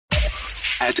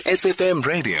at SFM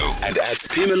Radio and at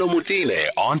Phemelo Motene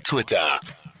on Twitter.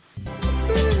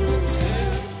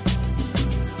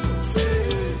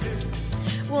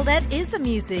 Well, that is the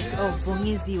music of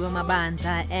Bongeziwe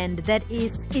Mabandla, and that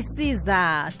is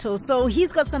Isizathu. So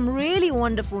he's got some really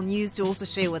wonderful news to also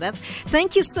share with us.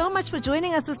 Thank you so much for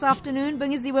joining us this afternoon,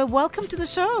 Bongeziwe. Welcome to the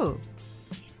show.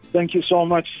 Thank you so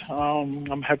much.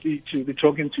 I'm happy to be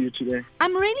talking to you today.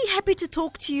 I'm really happy to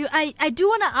talk to you. I do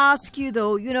want to ask you,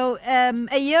 though,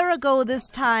 a year ago this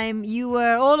time, you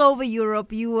were all over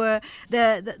Europe. You were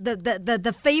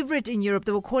the favorite in Europe.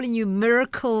 They were calling you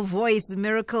miracle voice,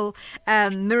 miracle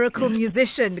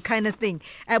musician kind of thing.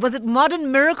 Was it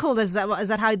modern miracle? Is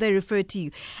that how they refer to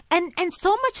you? And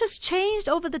so much has changed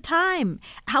over the time.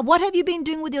 What have you been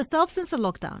doing with yourself since the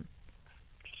lockdown?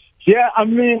 Yeah,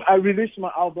 I released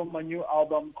my new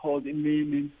album called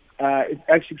iimini. It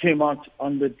actually came out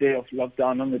on the day of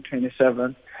lockdown, on the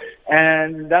 27th.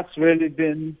 And that's really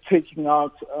been taking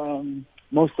out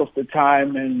most of the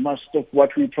time and most of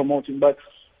what we're promoting. But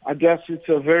I guess it's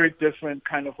a very different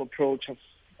kind of approach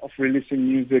of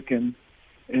releasing music in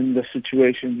the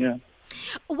situation, yeah.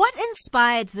 What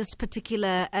inspired this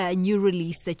particular new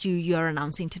release that you are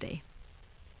announcing today?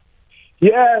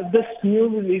 Yeah, this new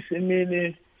release,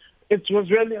 iimini, it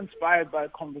was really inspired by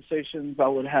conversations I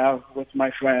would have with my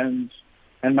friends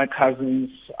and my cousins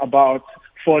about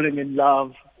falling in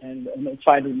love and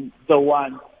finding the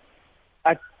one.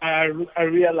 I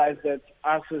realized that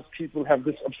us as people have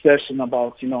this obsession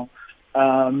about,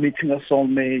 meeting a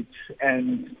soulmate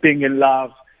and being in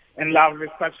love. And love is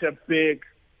such a big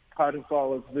part of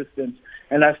our existence.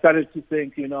 And I started to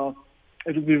think, it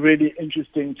would be really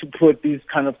interesting to put these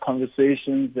kind of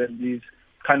conversations and these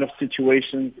kind of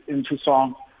situations into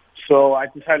song. So I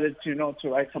decided to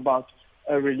write about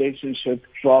a relationship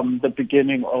from the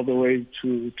beginning all the way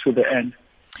to the end.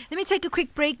 Let me take a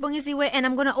quick break, Bongeziwe, and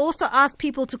I'm going to also ask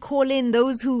people to call in,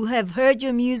 those who have heard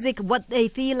your music, what they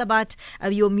feel about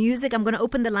your music. I'm going to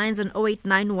open the lines on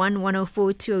 0891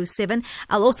 104 207.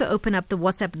 I'll also open up the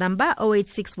WhatsApp number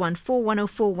 08614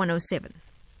 104 107.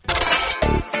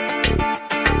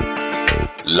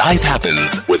 Life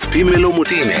Happens with Phemelo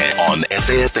Motene on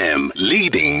SAFM,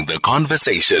 leading the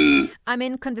conversation. I'm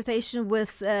in conversation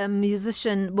with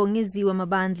musician Bongeziwe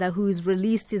Mabandla, who's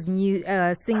released his new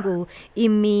single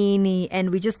iimini, and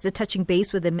we're just touching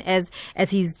base with him as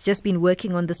he's just been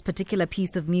working on this particular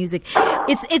piece of music.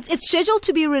 It's scheduled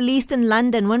to be released in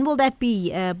London. When will that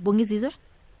be, Bongeziwe?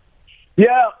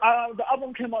 Yeah, the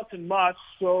album came out in March,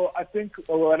 so I think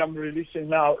what I'm releasing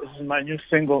now is my new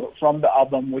single from the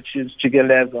album, which is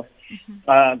Jikeleza.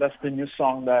 Mm-hmm. That's the new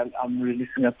song that I'm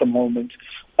releasing at the moment.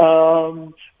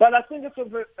 But I think it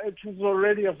was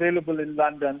already available in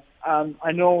London.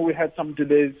 I know we had some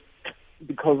delays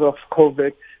because of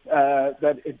COVID,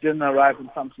 that it didn't arrive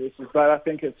in some places, but I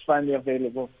think it's finally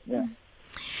available, yeah.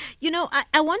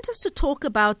 I want us to talk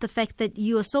about the fact that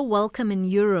you are so welcome in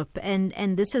Europe,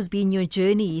 and this has been your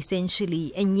journey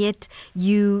essentially, and yet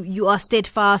you are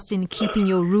steadfast in keeping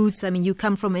your roots. You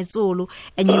come from Ezulu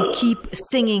and you keep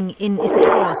singing in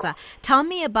isiXhosa. Tell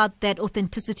me about that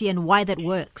authenticity and why that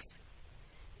works.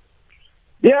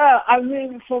 Yeah,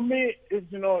 for me,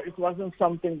 it wasn't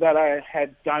something that I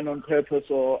had done on purpose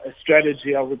or a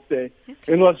strategy, I would say.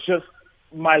 Okay. It was just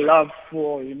my love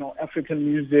for,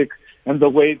 African music and the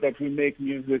way that we make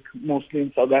music, mostly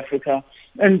in South Africa.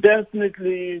 And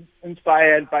definitely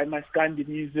inspired by my Scandi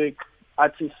music,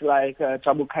 artists like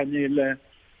Jabu Kanyile,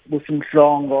 Busi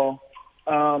Mhlongo,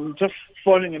 just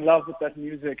falling in love with that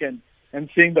music and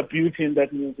seeing the beauty in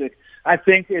that music. I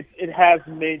think it has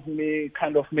made me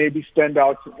kind of maybe stand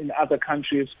out in other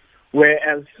countries,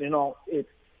 whereas, it's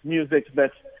music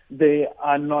that they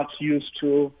are not used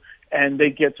to, and they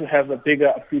get to have a bigger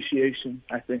appreciation,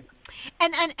 I think.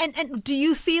 And do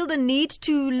you feel the need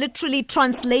to literally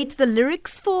translate the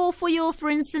lyrics for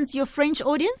instance, your French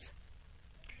audience?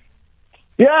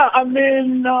 Yeah,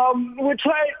 we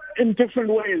try in different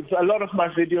ways. A lot of my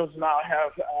videos now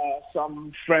have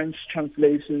some French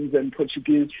translations and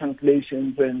Portuguese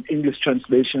translations and English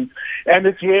translations. And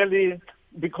it's really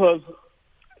because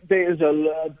there is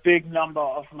a big number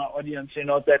of my audience,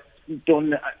 that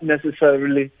don't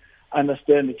necessarily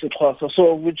understand it.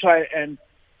 So we try and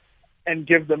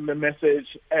give them the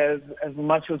message as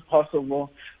much as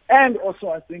possible. And also,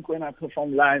 I think when I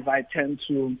perform live, I tend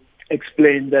to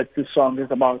explain that the song is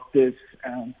about this.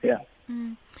 Yeah.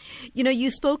 Mm.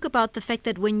 You spoke about the fact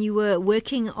that when you were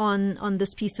working on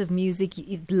this piece of music,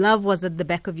 love was at the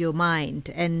back of your mind,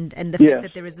 and the fact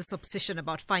that there is this obsession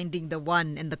about finding the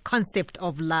one and the concept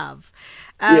of love.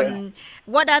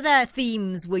 What other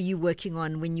themes were you working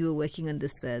on when you were working on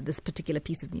this particular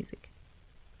piece of music?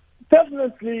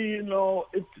 definitely,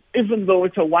 even though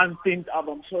it's a one-themed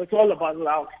album, so it's all about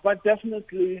love, but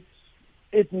definitely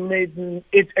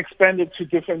it expanded to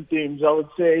different themes. I would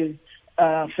say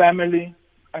family.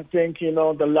 I think, the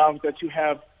love that you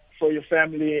have for your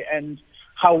family and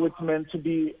how it's meant to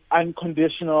be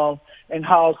unconditional, and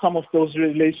how some of those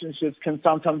relationships can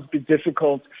sometimes be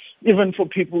difficult, even for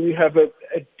people you have a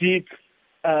deep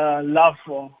love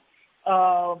for.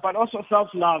 But also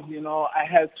self-love, I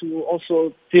had to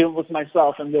also deal with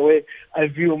myself and the way I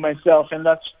view myself. And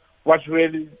that's what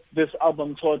really this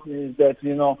album taught me, is that,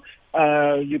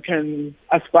 you can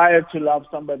aspire to love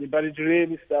somebody, but it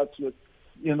really starts with,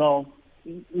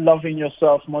 loving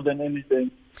yourself more than anything.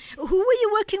 Who were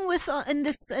you working with in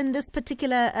this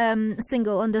particular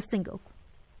single?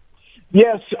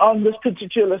 Yes, on this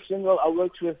particular single, I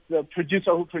worked with the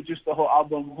producer who produced the whole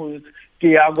album, who is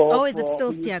Tiago. Oh, is it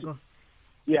still Tiago?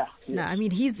 Yeah. No, I mean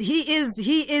he is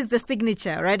the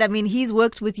signature, right? I mean he's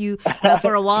worked with you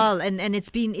for a while, and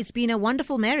it's been a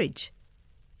wonderful marriage.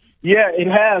 Yeah, it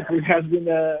has. It has been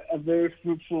a very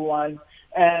fruitful one,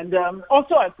 and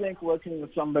also I think working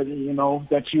with somebody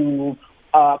that you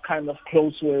are kind of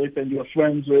close with and you're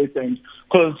friends with, and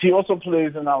because he also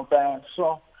plays in our band,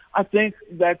 so I think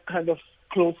that kind of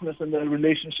closeness and the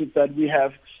relationship that we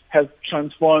have has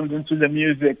transformed into the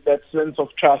music, that sense of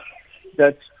trust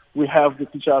that we have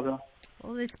with each other.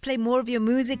 Well, let's play more of your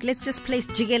music. Let's just play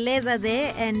Jikeleza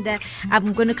there, and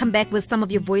I'm going to come back with some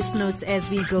of your voice notes as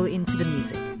we go into the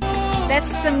music.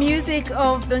 That's the music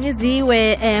of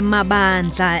Bongeziwe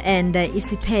Mabandla and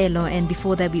Isiphelo, and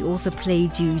before that we also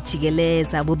played you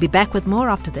Jikeleza. We'll be back with more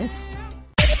after this.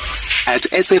 At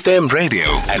SFM Radio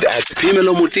and at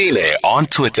Phemelo Motene on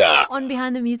Twitter. On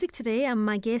Behind the Music today,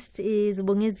 my guest is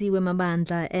Bongeziwe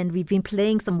Mabandla, and we've been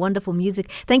playing some wonderful music.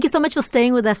 Thank you so much for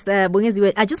staying with us,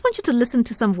 Bongeziwe. I just want you to listen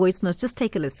to some voice notes. Just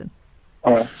take a listen.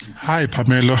 Hi,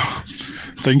 Phemelo.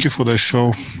 Thank you for the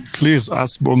show. Please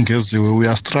ask Bongeziwe. We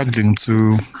are struggling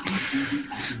to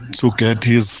get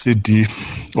his CD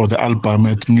or the album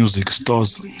at music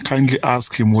stores. Kindly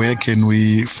ask him where can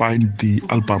we find the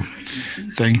album.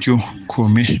 Thank you,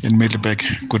 Kumi and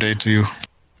Melibek. Good day to you.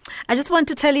 I just want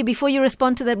to tell you before you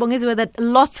respond to that, Bongeziwe, that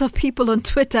lots of people on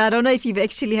Twitter, I don't know if you've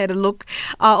actually had a look,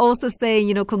 are also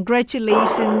saying,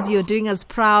 congratulations, you're doing us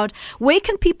proud. Where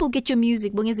can people get your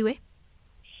music, Bongeziwe?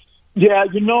 Yeah,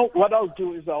 what I'll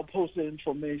do is I'll post the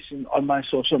information on my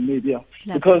social media.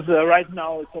 Because right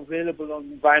now it's available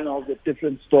on vinyl at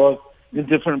different stores in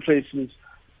different places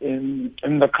in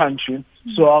the country.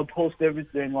 Mm-hmm. So I'll post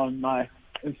everything on my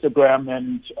Instagram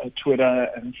and Twitter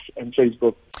and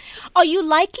Facebook. Are you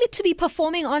likely to be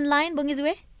performing online,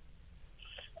 Bongeziwe?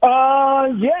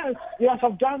 Yes,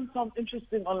 I've done some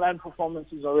interesting online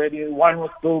performances already. One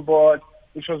with Billboard,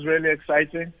 which was really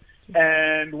exciting,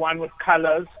 and one with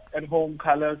Colors, at Home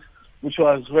Colors, which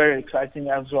was very exciting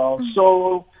as well. Mm-hmm.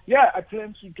 So, I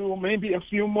plan to do maybe a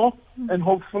few more, and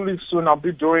hopefully soon I'll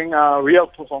be doing real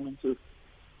performances.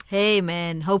 Hey,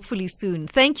 man, hopefully soon.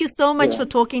 Thank you so much for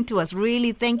talking to us.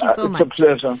 Really, thank you so much. It's a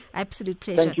pleasure. Absolute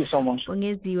pleasure. Thank you so much.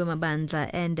 Bongeziwe Mabandla,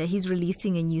 and he's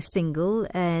releasing a new single,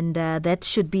 and that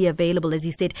should be available, as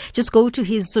he said. Just go to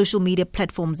his social media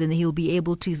platforms, and he'll be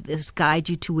able to guide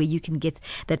you to where you can get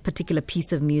that particular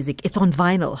piece of music. It's on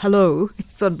vinyl. Hello.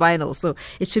 It's on vinyl, so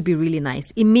it should be really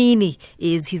nice. Iimini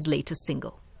is his latest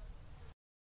single.